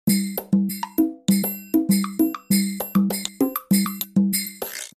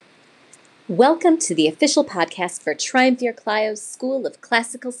Welcome to the official podcast for Triumvir Clio's School of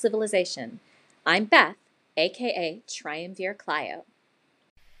Classical Civilization. I'm Beth, aka Triumvir Clio.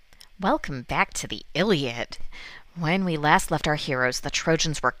 Welcome back to the Iliad. When we last left our heroes, the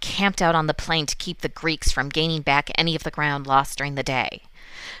Trojans were camped out on the plain to keep the Greeks from gaining back any of the ground lost during the day.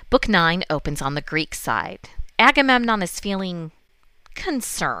 Book 9 opens on the Greek side. Agamemnon is feeling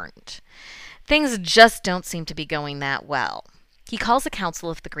concerned. Things just don't seem to be going that well. He calls a council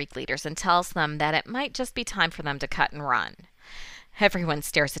of the Greek leaders and tells them that it might just be time for them to cut and run. Everyone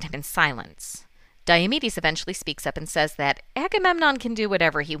stares at him in silence. Diomedes eventually speaks up and says that Agamemnon can do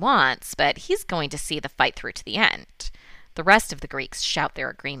whatever he wants, but he's going to see the fight through to the end. The rest of the Greeks shout their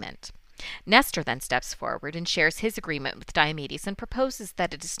agreement. Nestor then steps forward and shares his agreement with Diomedes and proposes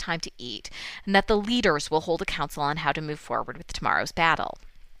that it is time to eat and that the leaders will hold a council on how to move forward with tomorrow's battle.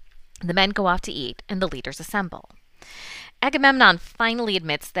 The men go off to eat and the leaders assemble. Agamemnon finally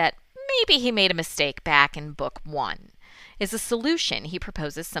admits that maybe he made a mistake back in Book 1. As a solution, he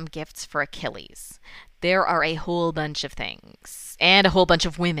proposes some gifts for Achilles. There are a whole bunch of things, and a whole bunch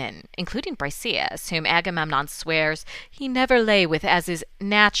of women, including Briseis, whom Agamemnon swears he never lay with as is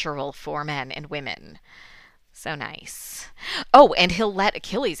natural for men and women. So nice. Oh, and he'll let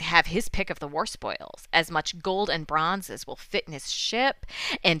Achilles have his pick of the war spoils, as much gold and bronze as will fit in his ship,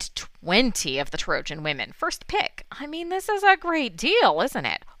 and 20 of the Trojan women. First pick. I mean, this is a great deal, isn't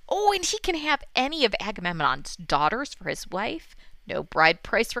it? Oh, and he can have any of Agamemnon's daughters for his wife. No bride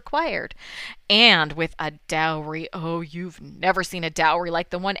price required. And with a dowry, oh, you've never seen a dowry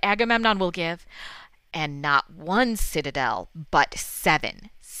like the one Agamemnon will give. And not one citadel, but 7.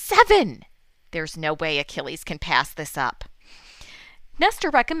 7! There's no way Achilles can pass this up. Nestor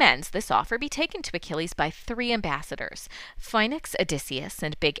recommends this offer be taken to Achilles by 3 ambassadors, Phoenix, Odysseus,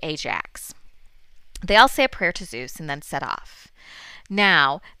 and Big Ajax. They all say a prayer to Zeus and then set off.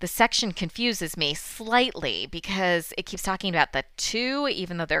 Now, the section confuses me slightly because it keeps talking about the 2,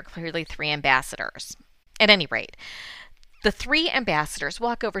 even though there are clearly 3 ambassadors. At any rate, the 3 ambassadors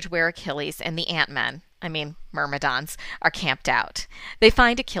walk over to where Achilles and the Myrmidons, are camped out. They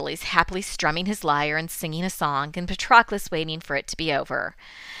find Achilles happily strumming his lyre and singing a song, and Patroclus waiting for it to be over.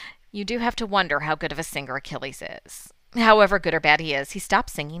 You do have to wonder how good of a singer Achilles is. However good or bad he is, he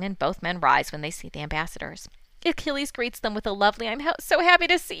stops singing, and both men rise when they see the ambassadors. Achilles greets them with a lovely, "I'm so happy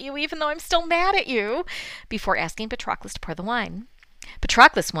to see you, even though I'm still mad at you," before asking Patroclus to pour the wine.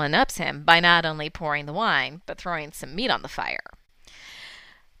 Patroclus one-ups him by not only pouring the wine, but throwing some meat on the fire.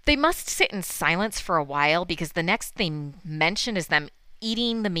 They must sit in silence for a while because the next thing mentioned is them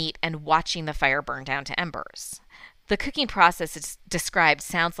eating the meat and watching the fire burn down to embers. The cooking process is described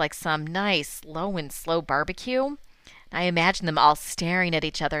sounds like some nice, low and slow barbecue. I imagine them all staring at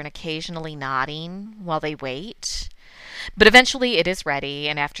each other and occasionally nodding while they wait. But eventually it is ready,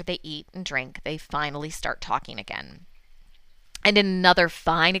 and after they eat and drink, they finally start talking again. And in another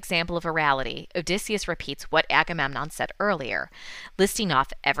fine example of orality, Odysseus repeats what Agamemnon said earlier, listing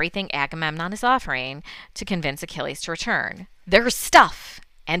off everything Agamemnon is offering to convince Achilles to return. There's stuff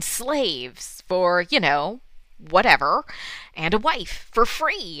and slaves for, whatever, and a wife for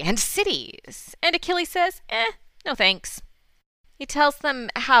free, and cities. And Achilles says, no thanks. He tells them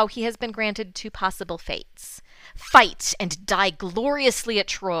how he has been granted 2 possible fates. Fight and die gloriously at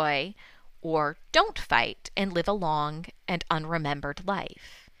Troy, or don't fight and live a long and unremembered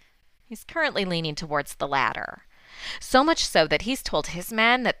life. He's currently leaning towards the latter. So much so that he's told his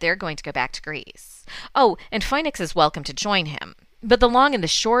men that they're going to go back to Greece. Oh, and Phoenix is welcome to join him. But the long and the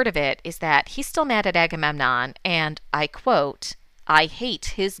short of it is that he's still mad at Agamemnon, and, I quote, "I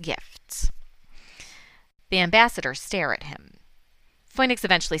hate his gifts." The ambassadors stare at him. Phoenix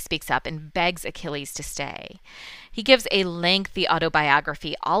eventually speaks up and begs Achilles to stay. He gives a lengthy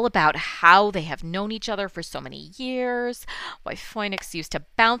autobiography all about how they have known each other for so many years, why Phoenix used to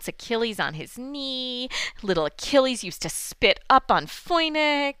bounce Achilles on his knee, little Achilles used to spit up on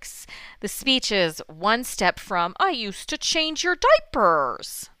Phoenix. The speech is one step from, "I used to change your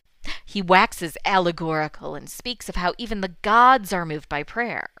diapers." He waxes allegorical and speaks of how even the gods are moved by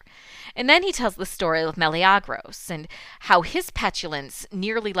prayer. And then he tells the story of Meleagros and how his petulance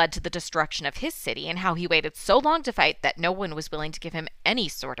nearly led to the destruction of his city and how he waited so long to fight that no one was willing to give him any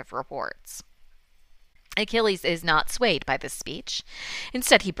sort of rewards. Achilles is not swayed by this speech.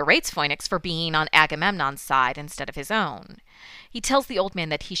 Instead, he berates Phoenix for being on Agamemnon's side instead of his own. He tells the old man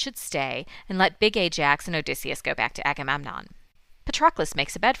that he should stay and let Big Ajax and Odysseus go back to Agamemnon. Patroclus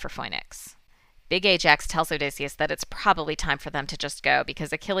makes a bed for Phoenix. Big Ajax tells Odysseus that it's probably time for them to just go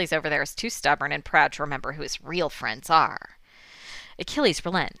because Achilles over there is too stubborn and proud to remember who his real friends are. Achilles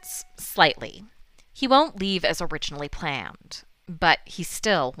relents, slightly. He won't leave as originally planned. but he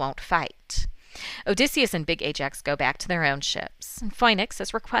still won't fight. Odysseus and Big Ajax go back to their own ships, and Phoenix,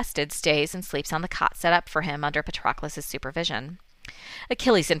 as requested, stays and sleeps on the cot set up for him under Patroclus' supervision.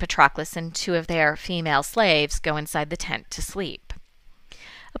 Achilles and Patroclus and 2 of their female slaves go inside the tent to sleep.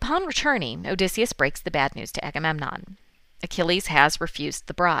 Upon returning, Odysseus breaks the bad news to Agamemnon. Achilles has refused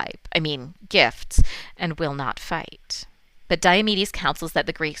the gifts, and will not fight. But Diomedes counsels that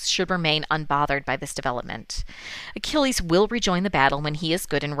the Greeks should remain unbothered by this development. Achilles will rejoin the battle when he is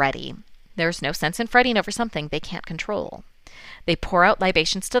good and ready. There's no sense in fretting over something they can't control. They pour out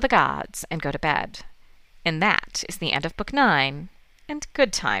libations to the gods and go to bed. And that is the end of Book 9, and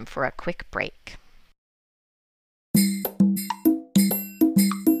good time for a quick break.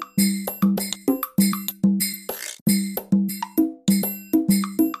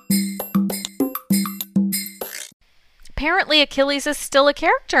 Apparently, Achilles is still a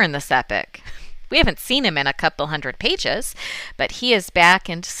character in this epic. We haven't seen him in a couple hundred pages, but he is back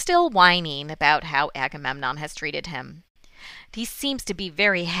and still whining about how Agamemnon has treated him. He seems to be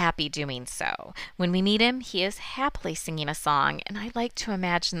very happy doing so. When we meet him, he is happily singing a song, and I like to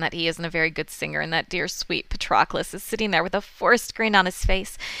imagine that he isn't a very good singer, and that dear sweet Patroclus is sitting there with a forced grin on his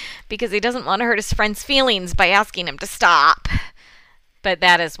face because he doesn't want to hurt his friend's feelings by asking him to stop. But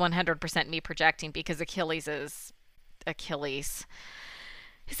that is 100% me projecting, because Achilles is Achilles.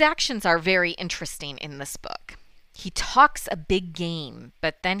 His actions are very interesting in this book. He talks a big game,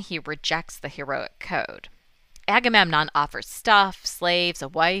 but then he rejects the heroic code. Agamemnon offers stuff, slaves, a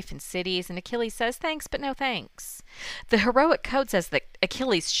wife, and cities, and Achilles says thanks, but no thanks. The heroic code says that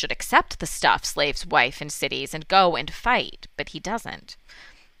Achilles should accept the stuff, slaves, wife, and cities, and go and fight, but he doesn't.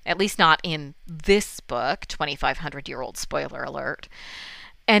 At least not in this book, 2,500-year-old spoiler alert.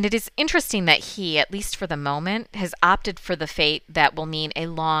 And it is interesting that he, at least for the moment, has opted for the fate that will mean a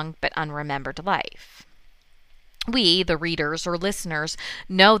long but unremembered life. We, the readers or listeners,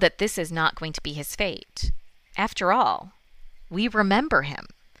 know that this is not going to be his fate. After all, we remember him.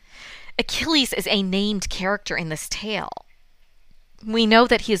 Achilles is a named character in this tale. We know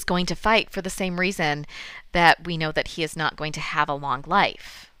that he is going to fight for the same reason that we know that he is not going to have a long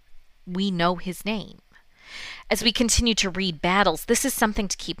life. We know his name. As we continue to read battles, this is something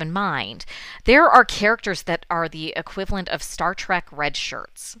to keep in mind. There are characters that are the equivalent of Star Trek red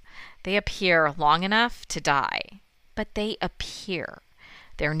shirts. They appear long enough to die, but they appear.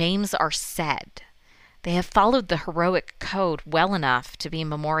 Their names are said. They have followed the heroic code well enough to be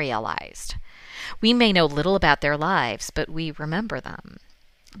memorialized. We may know little about their lives, but we remember them.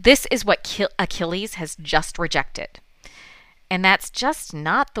 This is what Achilles has just rejected. And that's just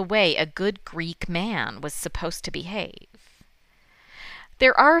not the way a good Greek man was supposed to behave.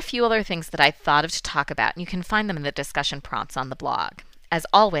 There are a few other things that I thought of to talk about, and you can find them in the discussion prompts on the blog. As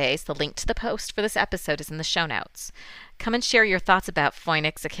always, the link to the post for this episode is in the show notes. Come and share your thoughts about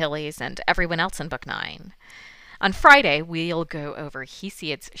Phoenix, Achilles, and everyone else in Book 9. On Friday, we'll go over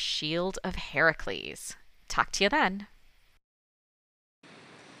Hesiod's Shield of Heracles. Talk to you then.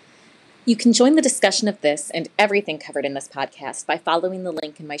 You can join the discussion of this and everything covered in this podcast by following the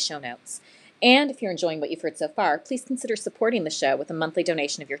link in my show notes. And if you're enjoying what you've heard so far, please consider supporting the show with a monthly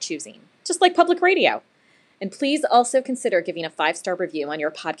donation of your choosing, just like public radio. And please also consider giving a 5-star review on your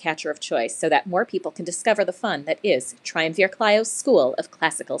podcatcher of choice so that more people can discover the fun that is Triumvir Clio's School of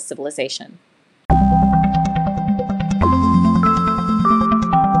Classical Civilization.